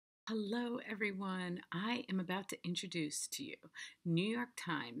Hello, everyone. I am about to introduce to you New York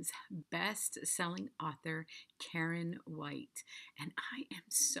Times best-selling author Karen White. And I am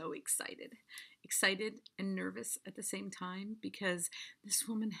so excited. Excited and nervous at the same time because this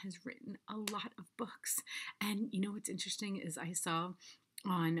woman has written a lot of books. And you know what's interesting is I saw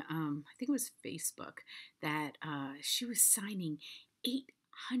on, I think it was Facebook, that she was signing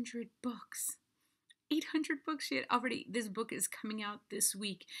 800 books. 800 books she had already. This book is coming out this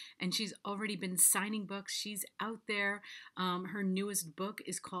week and she's already been signing books. She's out there. Her newest book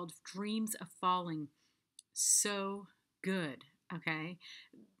is called Dreams of Falling. So good. Okay,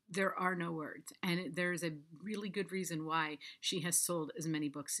 there are no words, and there's a really good reason why she has sold as many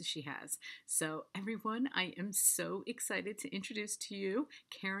books as she has. So everyone, I am so excited to introduce to you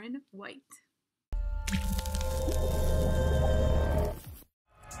Karen White.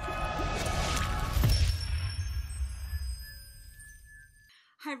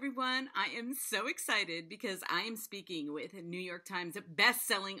 Hi everyone, I am so excited because I am speaking with New York Times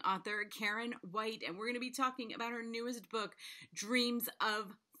best-selling author Karen White, and we're going to be talking about her newest book, Dreams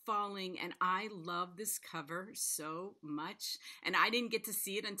of Falling. And I love this cover so much, and I didn't get to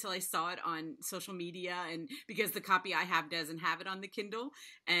see it until I saw it on social media, and because the copy I have doesn't have it on the Kindle,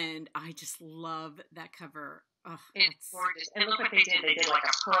 and I just love that cover. Oh, it's gorgeous. And look what they did. They did like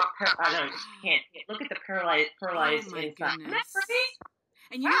a I don't know, you can't. Look at the pearlized oh my inside. goodness. Isn't that pretty?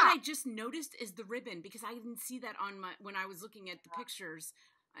 And you know what I just noticed is the ribbon, because I didn't see that on when I was looking at the pictures.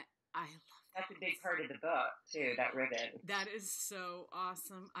 I love that. That's a big part of the book too, that ribbon. That is so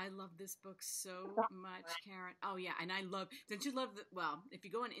awesome. I love this book so much, Karen. Oh yeah, and don't you love well, if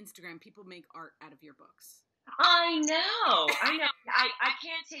you go on Instagram, people make art out of your books. I know. I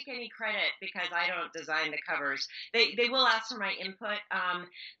can't take any credit because I don't design the covers. They will ask for my input,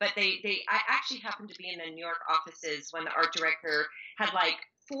 but I actually happened to be in the New York offices when the art director had like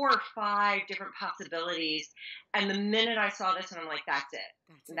 4 or 5 different possibilities, and the minute I saw this, and I'm like, that's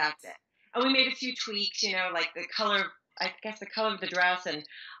it. And we made a few tweaks, like the color. I guess the color of the dress and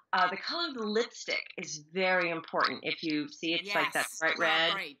the color of the lipstick is very important. If you see, it's like that bright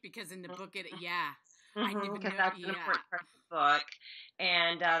red. Right, because in the book, yeah. Because that's an important part of the book,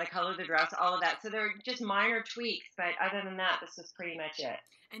 and the color of the dress, all of that. So they're just minor tweaks, but other than that, this was pretty much it.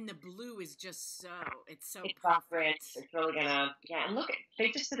 And the blue is just it's vibrant. It's really gonna, and look, they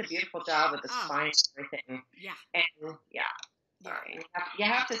just did a beautiful job with the spine and everything. Yeah. And sorry, you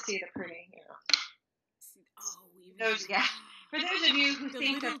have to see the pretty, those, For those of you who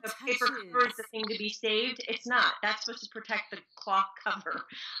think that the paper cover is the thing to be saved, it's not. That's supposed to protect the cloth cover.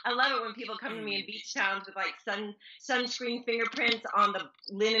 I love it when people come to me in beach towns with like sunscreen fingerprints on the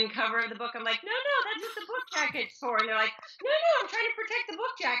linen cover of the book. I'm like, no, that's what the book jacket's for. And they're like, no, I'm trying to protect the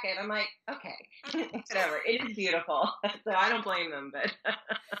book jacket. I'm like, okay, whatever. It is beautiful. So I don't blame them, but.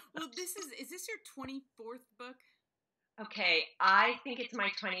 Well, is this your 24th book? Okay, I think it's my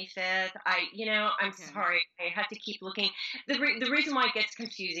 25th. I'm sorry. I have to keep looking. The reason why it gets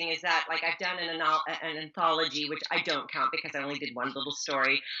confusing is that, like, I've done an anthology, which I don't count because I only did one little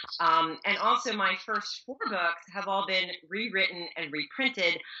story. And also my first 4 books have all been rewritten and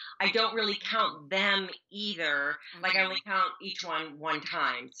reprinted. I don't really count them either. Okay. Like, I only count each one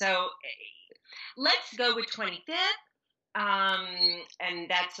time. So let's go with 25th. And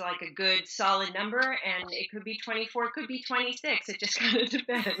that's like a good solid number, and it could be 24, it could be 26. It just kind of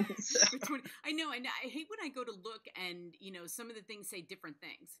depends. I know, and I hate when I go to look and, some of the things say different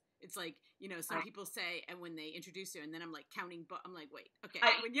things. It's like, some people say, and when they introduce you, and then I'm like counting, but I'm like, wait, okay.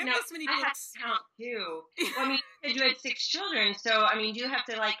 When you have this many books. I have to count too. Well, I mean, you had 6 children, so, I mean, do you have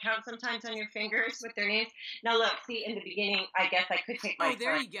to like count sometimes on your fingers with their names? Now look, see, in the beginning, I guess I could take my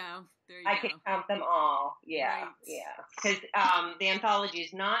there you go. I can count them all. Yeah, right. Yeah. Because the anthology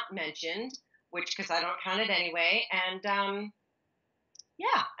is not mentioned, because I don't count it anyway. And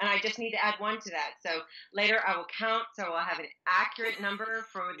and I just need to add 1 to that. So later I will count, so I'll have an accurate number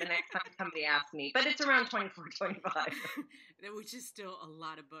for the next time somebody asks me. But it's around 24, 25. Which is still a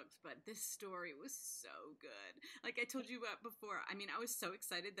lot of books, but this story was so good. Like I told you about before, I mean, I was so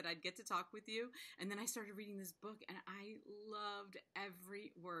excited that I'd get to talk with you, and then I started reading this book, and I loved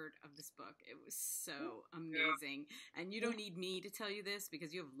every word of this book. It was so amazing. And you don't need me to tell you this,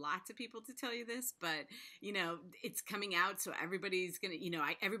 because you have lots of people to tell you this, but, it's coming out, so everybody's going to,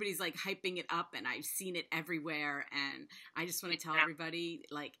 everybody's like hyping it up, and I've seen it everywhere, and I just want to tell everybody,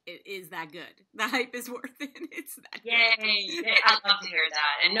 like, it is that good. The hype is worth it. It's that Yay! good. Yay. I love to hear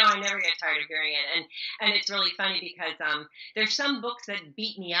that, and no, I never get tired of hearing it. And it's really funny because there's some books that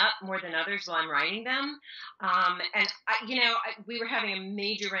beat me up more than others while I'm writing them. And we were having a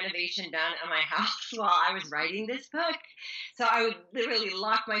major renovation done at my house while I was writing this book, so I would literally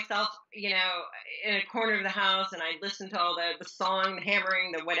lock myself, in a corner of the house, and I'd listen to all the song, the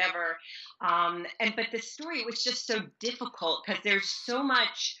hammering, the whatever. But the story was just so difficult because there's so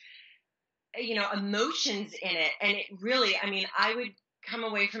much, emotions in it. And it really, I mean, I would come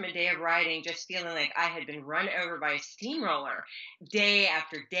away from a day of writing just feeling like I had been run over by a steamroller day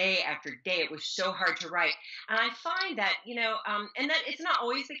after day after day. It was so hard to write. And I find that, and that it's not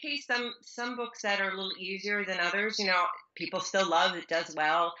always the case. Some books that are a little easier than others, people still love, it does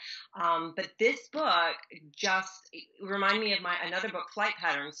well. But this book just reminded me of my another book, Flight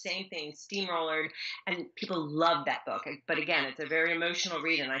Patterns, same thing, steamrollered, and people love that book. But again, it's a very emotional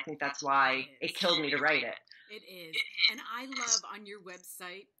read, and I think that's why it killed me to write it. It is. And I love on your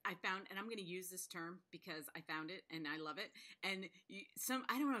website, I found, and I'm going to use this term because I found it and I love it. And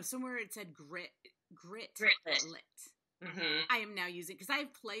I don't know, somewhere it said gritlit. Mm-hmm. I am now using, because I have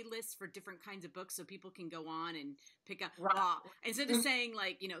playlists for different kinds of books so people can go on and pick up. Right. Instead of saying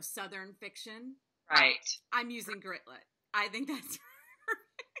like, Southern fiction. Right. I'm using gritlit. I think that's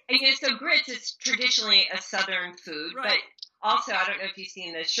and so grits is traditionally a Southern food, right. But also, I don't know if you've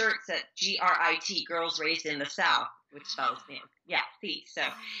seen the shirts at GRIT, Girls Raised in the South, which spells man. Yeah, see, so. I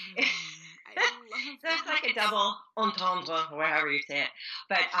love that's like a double entendre, or however you say it.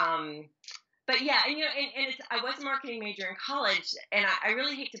 But yeah, and it's, I was a marketing major in college, and I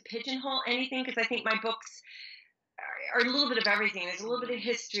really hate to pigeonhole anything because I think my books are a little bit of everything. There's a little bit of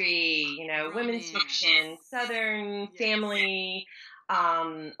history, women's fiction, Southern family,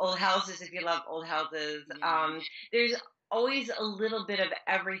 old houses if you love old houses. Yeah. There's always a little bit of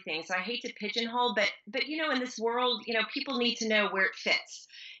everything. So I hate to pigeonhole, but in this world, people need to know where it fits.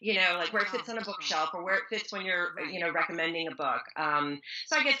 Like where it fits on a bookshelf or where it fits when you're, recommending a book.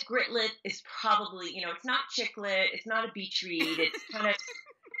 So I guess gritlit is probably, it's not chick lit, it's not a beach read, it's kind of,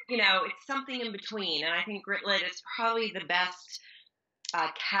 it's something in between. And I think gritlit is probably the best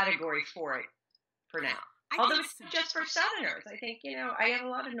category for it for now. Although it's just for Southerners. I think, I have a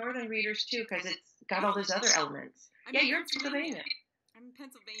lot of Northern readers too because it's got all those other elements. You're in Pennsylvania. I'm in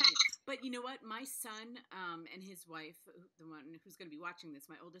Pennsylvania. But you know what? My son and his wife, the one who's going to be watching this,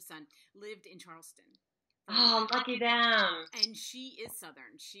 my oldest son, lived in Charleston. Oh, lucky them. And she is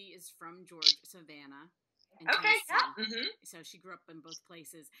Southern. She is from Savannah. Okay, yeah. Mm-hmm. So she grew up in both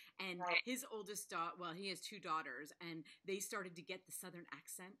places. And his oldest daughter, well, he has two daughters, and they started to get the Southern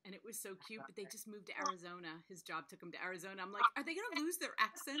accent, and it was so cute, but they just moved to Arizona. His job took them to Arizona. I'm like, are they going to lose their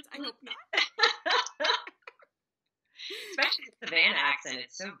accents? I hope not. Especially the Savannah accent.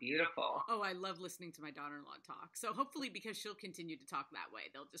 It's so beautiful. Oh, I love listening to my daughter-in-law talk. So hopefully because she'll continue to talk that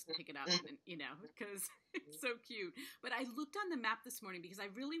way, they'll just pick it up and, because it's so cute. But I looked on the map this morning because I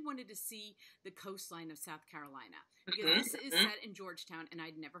really wanted to see the coastline of South Carolina. Because this is set in Georgetown, and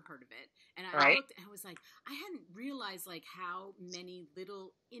I'd never heard of it. And I looked, and I was like, I hadn't realized, like, how many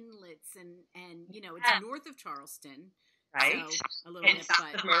little inlets and it's north of Charleston. Right. So, a little and bit.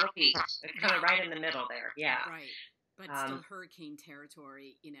 South of Myrtle Beach. It's kind of right in the middle there. Yeah. Right. But still hurricane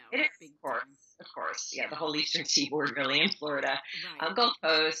territory, It is, big of course. Yeah, the whole eastern seaboard really in Florida. Right. Gulf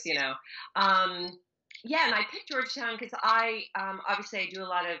Coast, and I picked Georgetown because obviously I do a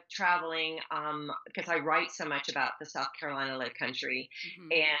lot of traveling because I write so much about the South Carolina Lake Country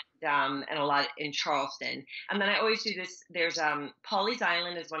and a lot in Charleston. And then I always do this. There's Pawleys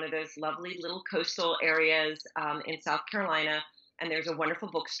Island is one of those lovely little coastal areas in South Carolina. And there's a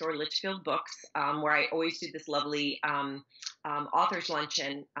wonderful bookstore, Litchfield Books, where I always do this lovely author's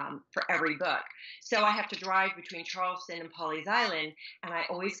luncheon for every book. So I have to drive between Charleston and Pawleys Island, and I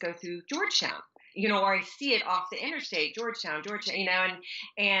always go through Georgetown, or I see it off the interstate, Georgetown,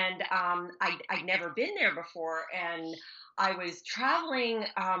 and I'd never been there before. And I was traveling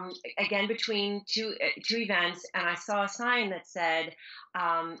again between two events, and I saw a sign that said,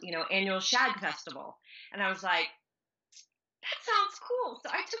 annual Shag Festival. And I was like, that sounds cool.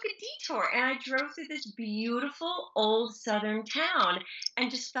 So I took a detour and I drove through this beautiful old Southern town and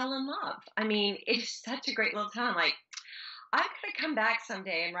just fell in love. I mean, it is such a great little town. Like, I've got to come back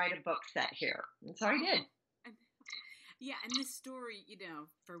someday and write a book set here. And so I did. Yeah, and this story,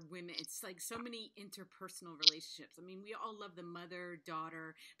 for women, it's like so many interpersonal relationships. I mean, we all love the mother,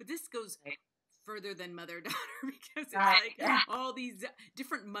 daughter, but this goes further than mother daughter because it's Right. like all these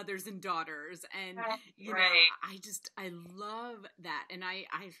different mothers and daughters, and Right. you know, Right. I love that, and I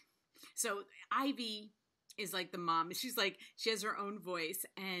so Ivy is like the mom. She's like she has her own voice,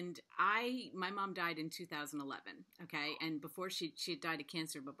 and my mom died in 2011. Okay, and before she had died of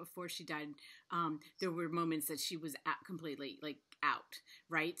cancer, but before she died, there were moments that she was completely like out.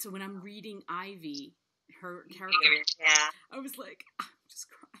 Right, so when I'm reading Ivy, her character, Yeah. I was like, I'm just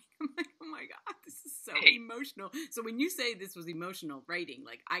crying. I'm like, oh my God, this is so Right. emotional. So when you say this was emotional writing,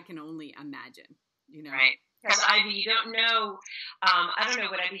 like I can only imagine, you know. Right. Because Ivy, you don't know. I don't know.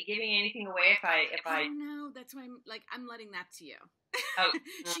 Would I be giving anything away if I I? don't know. That's why I'm like, I'm letting that to you. Oh,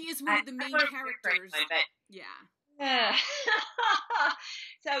 She is one of the main I characters. but Yeah. yeah.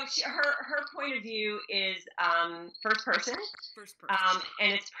 So her point of view is first person, First person.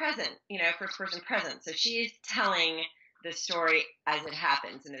 and it's present. You know, first person present. So she is telling the story as it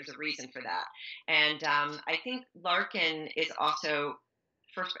happens, and there's a reason for that. And I think Larkin is also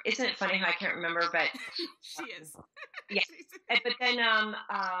first. Isn't it funny how I can't remember? But She is. yeah. But then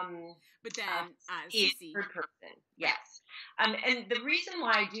But then is Cece. third person. Yes. And the reason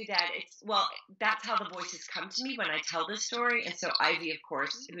why I do that, that's how the voices come to me when I tell this story. And so Ivy, of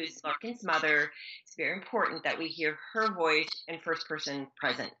course, who is Larkin's mother, it's very important that we hear her voice in first person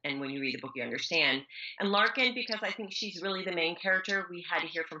present. And when you read the book, you understand. And Larkin, because I think she's really the main character, we had to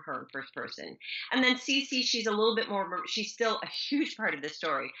hear from her in first person. And then Cece, she's a little bit more, she's still a huge part of the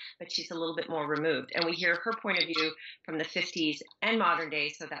story, but she's a little bit more removed. And we hear her point of view from the 50s and modern day.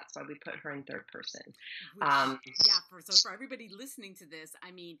 So that's why we put her in third person. For everybody listening to this,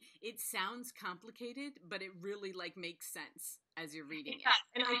 I mean, it sounds complicated, but it really like makes sense as you're reading it.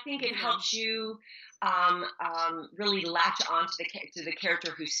 And I think it helps you really latch on to the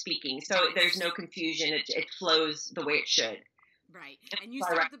character who's speaking. So there's no confusion. It flows the way it should. Right. And you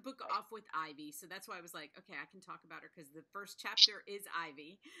start the book off with Ivy. So that's why I was like, okay, I can talk about her because the first chapter is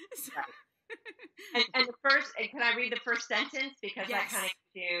Ivy. So. Right. And the first, can I read the first sentence? Because that kind of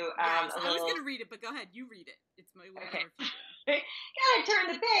gives you a little... I was going to read it, but go ahead. You read it. It's my way. Okay. Gotta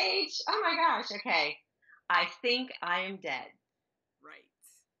turn the page. Oh my gosh. Okay. I think I am dead. Right.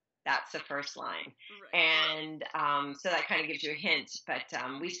 That's the first line. Right. And so that kind of gives you a hint. But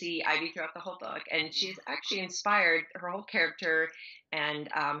we see Ivy throughout the whole book, and she's actually inspired her whole character, and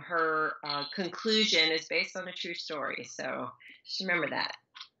her conclusion is based on a true story. So just remember that.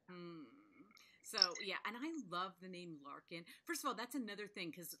 So, yeah, and I love the name Larkin. First of all, that's another thing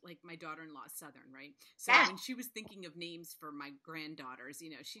because, like, my daughter-in-law is Southern, right? So when she was thinking of names for my granddaughters, you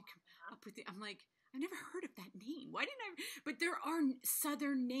know, she'd come up with I'm like, I've never heard of that name. Why didn't I? But there are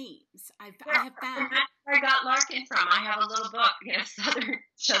Southern names I have found. That's where I got Larkin from. I have a little book, you know,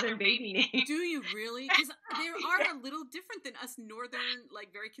 Southern baby names. Do you really? Because they are a little different than us Northern,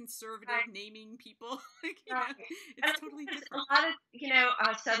 like very conservative naming people. Like, you know, it's totally different. A lot of, you know,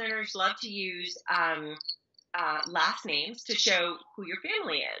 Southerners love to use last names to show who your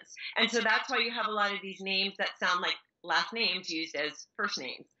family is. And so that's why you have a lot of these names that sound like last names used as first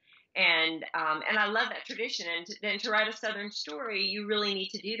names. And I love that tradition. And to write a Southern story, you really need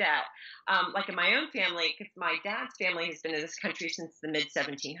to do that. Like in my own family, because my dad's family has been in this country since the mid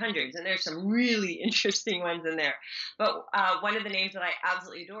 1700s, and there's some really interesting ones in there. But one of the names that I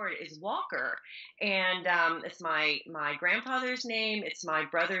absolutely adored is Walker, and it's my grandfather's name. It's my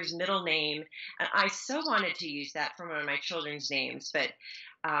brother's middle name, and I so wanted to use that for one of my children's names, but.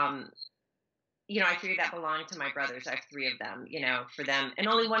 You know, I figured that belonged to my brothers. I have 3 of them, you know, for them. And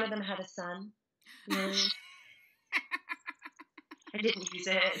only one of them had a son. I didn't use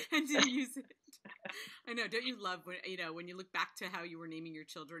it. I know. Don't you love when, you know, when you look back to how you were naming your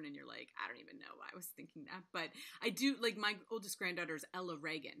children and you're like, I don't even know why I was thinking that. But I do, like, my oldest granddaughter is Ella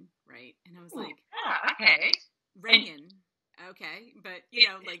Reagan, right? And I was like, okay. Reagan. Okay. But, you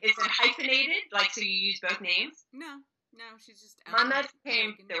know, like. Is it hyphenated? Like, so you use both names? No, she's just. Mama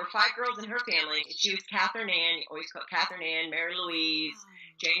came. There were 5 girls in her family. She was Catherine Ann. You always call Catherine Ann, Mary Louise,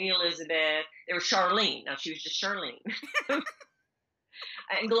 Janie Elizabeth. There was Charlene. No, she was just Charlene.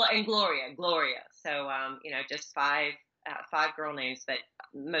 and Gloria. So you know, just 5 girl names, but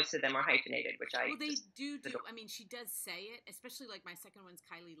most of them are hyphenated, which I. Well, they do. I mean, she does say it, especially like my second one's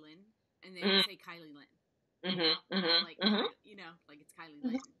Kylie Lynn, and they say Kylie Lynn. Like you know, like it's Kylie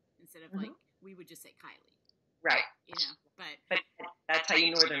Lynn instead of like we would just say Kylie. Right. You know, but that's how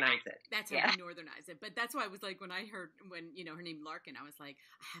you Northernize it. That's how you Northernize it. But that's why I was like, when I heard, you know, her name Larkin, I was like,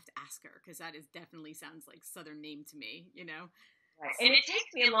 I have to ask her because that definitely sounds like Southern name to me, you know? Right. And it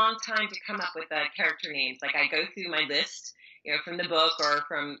takes me a long time to come up with character names. Like I go through my list, you know, from the book or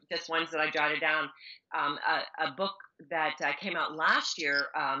from just ones that I jotted down. A book that came out last year,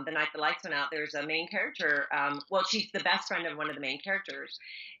 the night the lights went out. There's a main character. Well, she's the best friend of one of the main characters,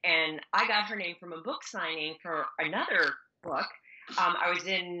 and I got her name from a book signing for another book. I was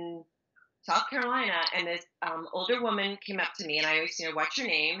in South Carolina, and this older woman came up to me, and I always, what's your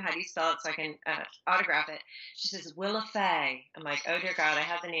name? How do you spell it so I can autograph it? She says, Willa Faye. I'm like, oh dear God, I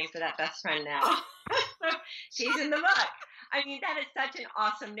have the name for that best friend now. She's in the book. I mean, that is such an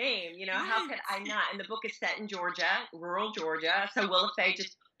awesome name. How could I not? And the book is set in Georgia, rural Georgia, so Willa Faye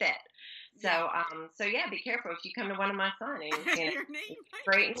just fit. So, so yeah, be careful if you come to one of my signings. Your name,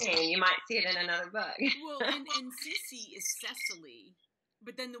 great name. You might see it in another book. Well, and Cece is Cecily,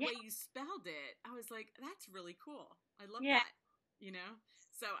 but then the way you spelled it, I was like, that's really cool. I love that.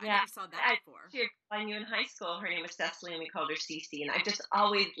 So I never saw that before. I knew in high school her name was Cecily, and we called her Cece, and I just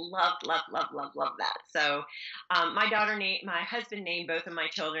always loved that. So, my husband named both of my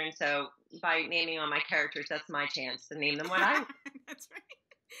children. So by naming all my characters, that's my chance to name them what I. That's right.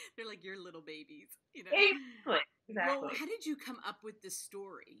 They're like your little babies, Exactly. Well, how did you come up with the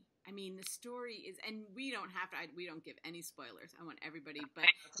story? I mean, the story is, and we don't have to. We don't give any spoilers. I want everybody, but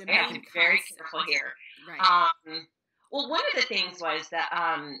the main very careful here. Right. Well, one of the things was that,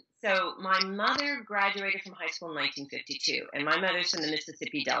 so my mother graduated from high school in 1952, and my mother's from the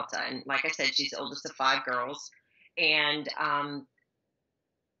Mississippi Delta, and like I said, she's the oldest of 5 girls, and my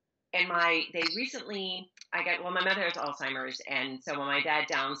mother has Alzheimer's, and so when my dad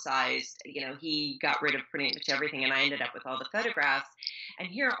downsized, he got rid of pretty much everything, and I ended up with all the photographs, and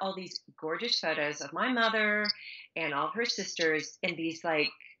here are all these gorgeous photos of my mother and all her sisters in these like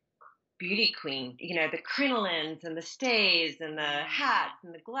beauty queen, the crinolines and the stays and the hats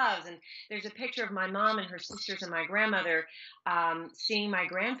and the gloves. And there's a picture of my mom and her sisters and my grandmother seeing my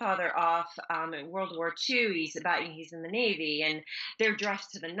grandfather off in World War II. He's in the Navy, and they're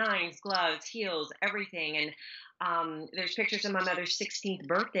dressed to the nines, gloves, heels, everything. And there's pictures of my mother's 16th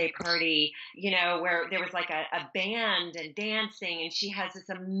birthday party, where there was like a band and dancing, and she has this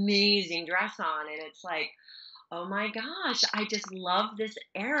amazing dress on, and it's like, oh my gosh, I just love this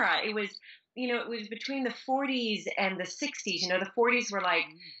era. It was, it was between the 40s and the 60s. The 40s were like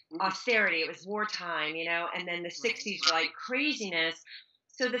austerity. It was wartime, and then the 60s were like craziness.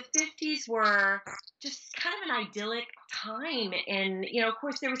 So the 50s were just kind of an idyllic time. And, of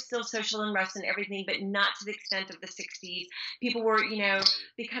course, there was still social unrest and everything, but not to the extent of the 60s. People were,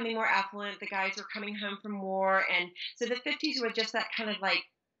 becoming more affluent. The guys were coming home from war. And so the 50s were just that kind of like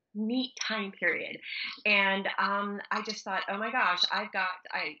neat time period. And I just thought, oh my gosh, I've got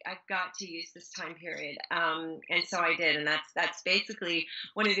to use this time period. And so I did, and that's basically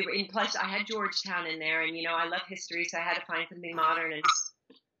one of the, and plus I had Georgetown in there, and I love history, so I had to find something modern,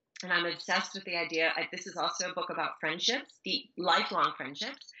 and I'm obsessed with the idea. This is also a book about friendships, deep, lifelong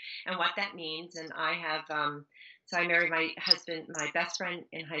friendships, and what that means. And I have so I married my husband, my best friend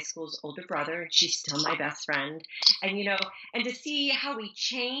in high school's older brother, and she's still my best friend. And, and to see how we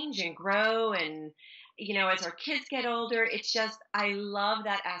change and grow and, as our kids get older, it's just, I love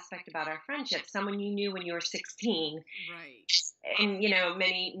that aspect about our friendship. Someone you knew when you were 16. Right. And,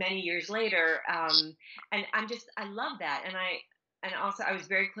 many, many years later. And I love that. And also I was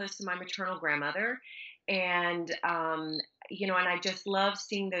very close to my maternal grandmother. And, and I just love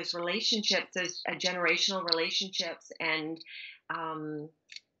seeing those relationships, those generational relationships. And,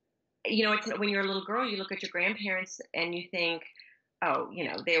 it's when you're a little girl, you look at your grandparents and you think, oh,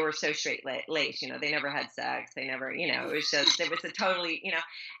 they were so straight laced, they never had sex. They never, it was a totally,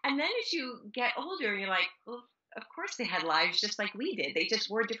 and then as you get older, you're like, well, of course they had lives just like we did. They just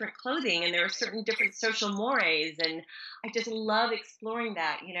wore different clothing, and there were certain different social mores. And I just love exploring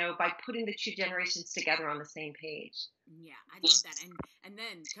that, by putting the 2 generations together on the same page. Yeah, I love that. And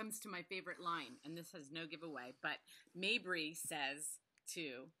then comes to my favorite line, and this has no giveaway, but Mabry says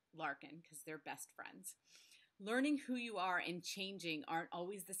to Larkin, because they're best friends, learning who you are and changing aren't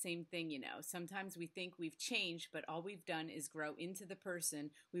always the same thing, Sometimes we think we've changed, but all we've done is grow into the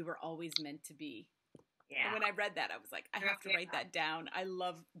person we were always meant to be. Yeah. And when I read that, I was like, I have to write that down. I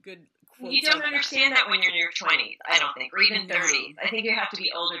love good quotes. You don't understand that when you're in your 20s, I don't think, or even 30s. I think you have to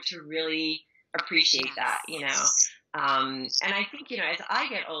be older to really appreciate that, and I think, as I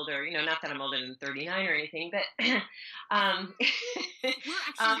get older, not that I'm older than 39 or anything, but we're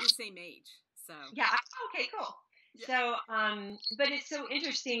actually the same age. So yeah. Okay, cool. Yeah. So, but it's so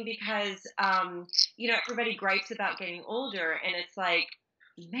interesting because, everybody gripes about getting older, and it's like,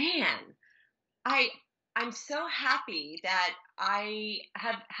 man, I'm so happy that I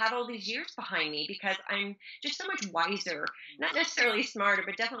have had all these years behind me, because I'm just so much wiser, not necessarily smarter,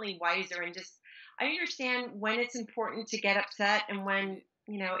 but definitely wiser. And just, I understand when it's important to get upset and when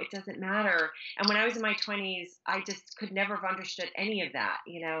it doesn't matter. And when I was in my 20s, I just could never have understood any of that,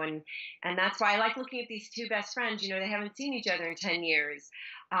 and that's why I like looking at these two best friends. They haven't seen each other in 10 years.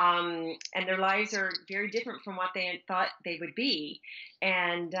 And their lives are very different from what they had thought they would be.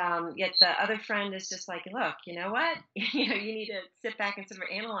 And yet the other friend is just like, look, you know what? You need to sit back and sort of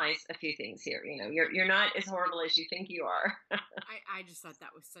analyze a few things here. You're not as horrible as you think you are. I just thought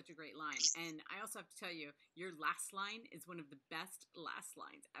that was such a great line. And I also have to tell you, your last line is one of the best last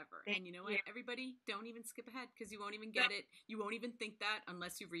lines ever. Thank And you know you. what? Everybody, don't even skip ahead because you won't even get it. You won't even think that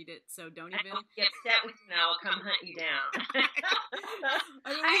unless you read it. So don't even. I'll get upset with you now. I'll come hunt you down.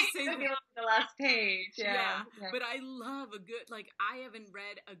 I always say I that. the last page. Yeah, Yeah. but I love a good, like, I haven't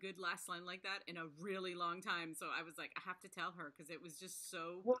read a good last line like that in a really long time. So I was like, I have to tell her because it was just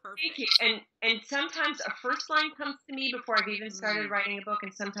so Well, thank perfect. you. And sometimes a first line comes to me before I've even started Mm, writing a book,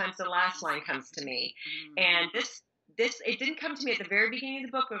 and sometimes the last line comes to me. mm. And this it didn't come to me at the very beginning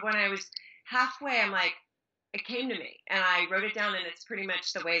of the book, but when I was halfway, I'm like, it came to me, and I wrote it down, and it's pretty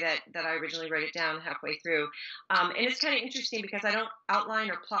much the way that I originally wrote it down halfway through. And it's kind of interesting because I don't outline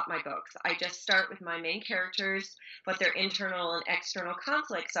or plot my books. I just start with my main characters, what their internal and external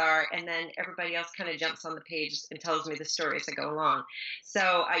conflicts are, and then everybody else kind of jumps on the page and tells me the story as I go along.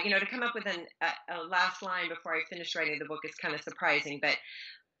 So, to come up with a last line before I finish writing the book is kind of surprising, but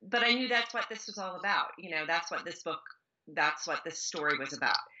I knew that's what this was all about. That's what this story was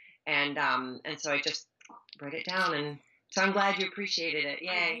about, and so I just wrote it down, and so I'm glad you appreciated it.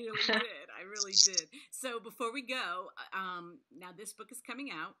 I Yay! really did. I really did. So before we go, now this book is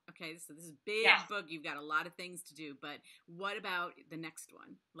coming out. Okay, so this is a big Yes. book. You've got a lot of things to do. But what about the next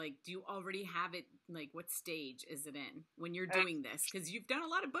one? Like, do you already have it? Like, what stage is it in when you're doing this? Because you've done a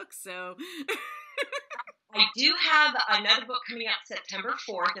lot of books. So I do have another book coming out September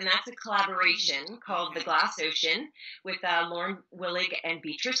 4th, and that's a collaboration called The Okay. Glass Ocean with Lauren Willig and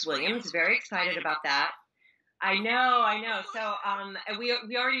Beatrice Williams. Very excited about that. I know. So, we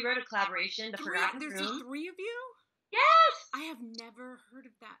already wrote a collaboration, The Three. Forgotten There's just Room. three of you. Yes. I have never heard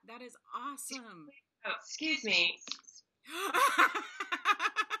of that. That is awesome. Oh, excuse me,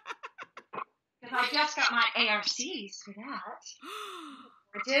 because I just got my ARCs for that.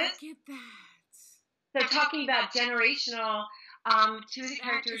 Gorgeous. Look at that. So talking about generational, two of the That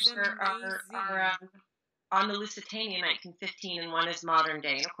characters is are amazing. on the Lusitania in 1915, and one is modern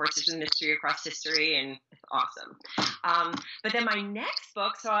day. And of course, there's a mystery across history, and it's awesome. But then my next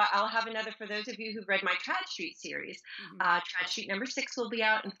book, so I'll have another for those of you who've read my Trad Street series. Trad Street number 6 will be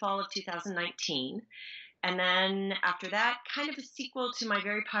out in fall of 2019. And then after that, kind of a sequel to my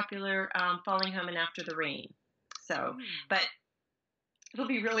very popular Falling Home and After the Rain. So, but it'll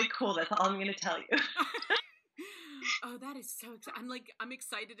be really cool. That's all I'm going to tell you. Oh, that is so exciting. I'm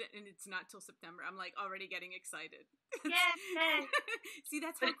excited, and it's not till September. I'm like already getting excited. Yay! See,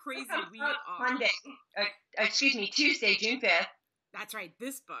 that's how crazy we Monday, are. excuse me, Tuesday, June 5th. That's right.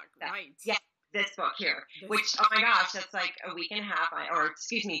 This book, right? Yeah, this book here, This which, oh my gosh, that's like a week and a half, or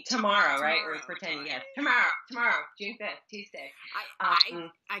excuse me, tomorrow, right? Or pretending, yes, tomorrow, June 5th, Tuesday.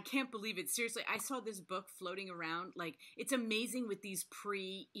 I can't believe it. Seriously, I saw this book floating around. Like, it's amazing with these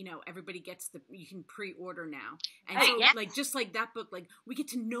everybody gets you can pre-order now. And so, yes. like, just like that book, like, we get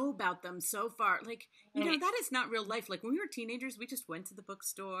to know about them so far. Like, that is not real life. Like, when we were teenagers, we just went to the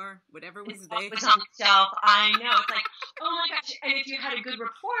bookstore, whatever was there. It was on the shelf. I know. It's like, oh my gosh. And if you had a good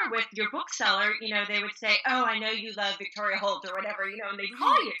rapport with your bookseller, they would say, oh, I know you love Victoria Holt or whatever, and they'd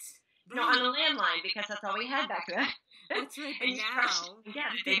call you. On the landline, because that's all we had back then. That's right. And now,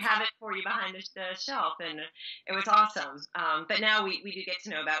 they'd have it for you behind the shelf, and it was awesome. But now we do get to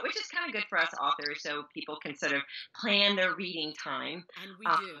know about it, which is kind of good for us authors, so people can sort of plan their reading time. And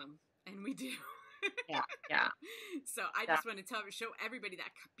we do. Yeah. So I just want to show everybody that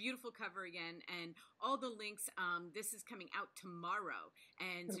beautiful cover again, and all the links. This is coming out tomorrow,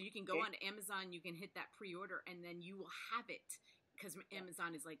 and so you can go on Amazon, you can hit that pre-order, and then you will have it, because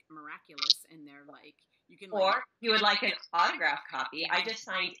Amazon is like miraculous, and they're like, you can. Or you would like an autograph copy. I just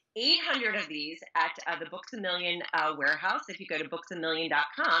signed 800 of these at the Books A Million warehouse. If you go to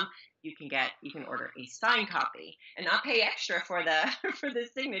booksamillion.com, you can order a signed copy and not pay extra for the for the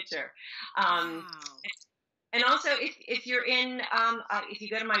signature. Wow. And also, if you're in, if you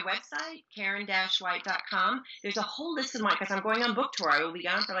go to my website, karen-white.com, there's a whole list of mine, because I'm going on book tour. I will be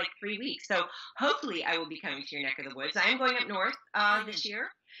gone for like 3 weeks. So hopefully I will be coming to your neck of the woods. I am going up north this year,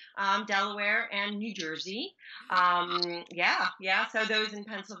 Delaware and New Jersey. Yeah. So those in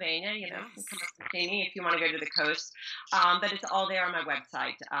Pennsylvania, can come up and see me if you want to go to the coast. But it's all there on my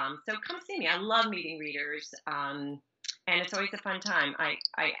website. So come see me. I love meeting readers. and it's always a fun time.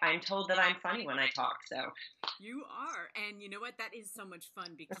 I'm told that I'm funny when I talk, so You are. And you know what? That is so much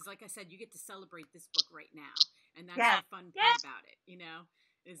fun because, like I said, you get to celebrate this book right now. And that's yes, the fun part yes, about it,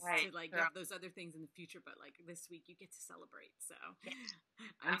 is right. to like, you So, have those other things in the future, but like this week you get to celebrate. So yes,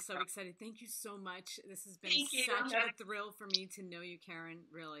 I'm so excited. Thank you so much. This has been thank you. such No, a thrill for me to know you, Karen.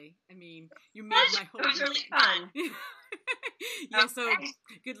 Really. I mean, you made pleasure. my It whole was really weekend. fun. Yeah, so Okay.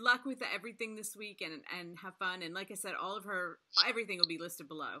 good luck with everything this week and have fun. And like I said, all of her everything will be listed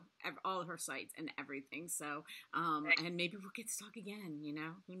below, all of her sites and everything. So and maybe we'll get to talk again,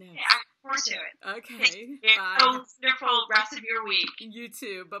 who knows. Yeah, I look forward to it. Thank Okay, you. bye. Have a wonderful rest of your week. You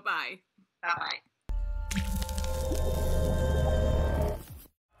too. Bye bye. Bye bye.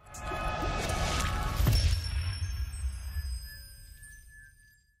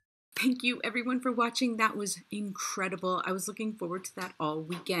 Thank you everyone for watching. That was incredible. I was looking forward to that all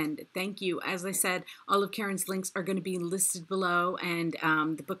weekend. Thank you. As I said, all of Karen's links are going to be listed below, and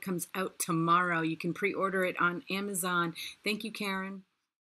the book comes out tomorrow. You can pre-order it on Amazon. Thank you, Karen.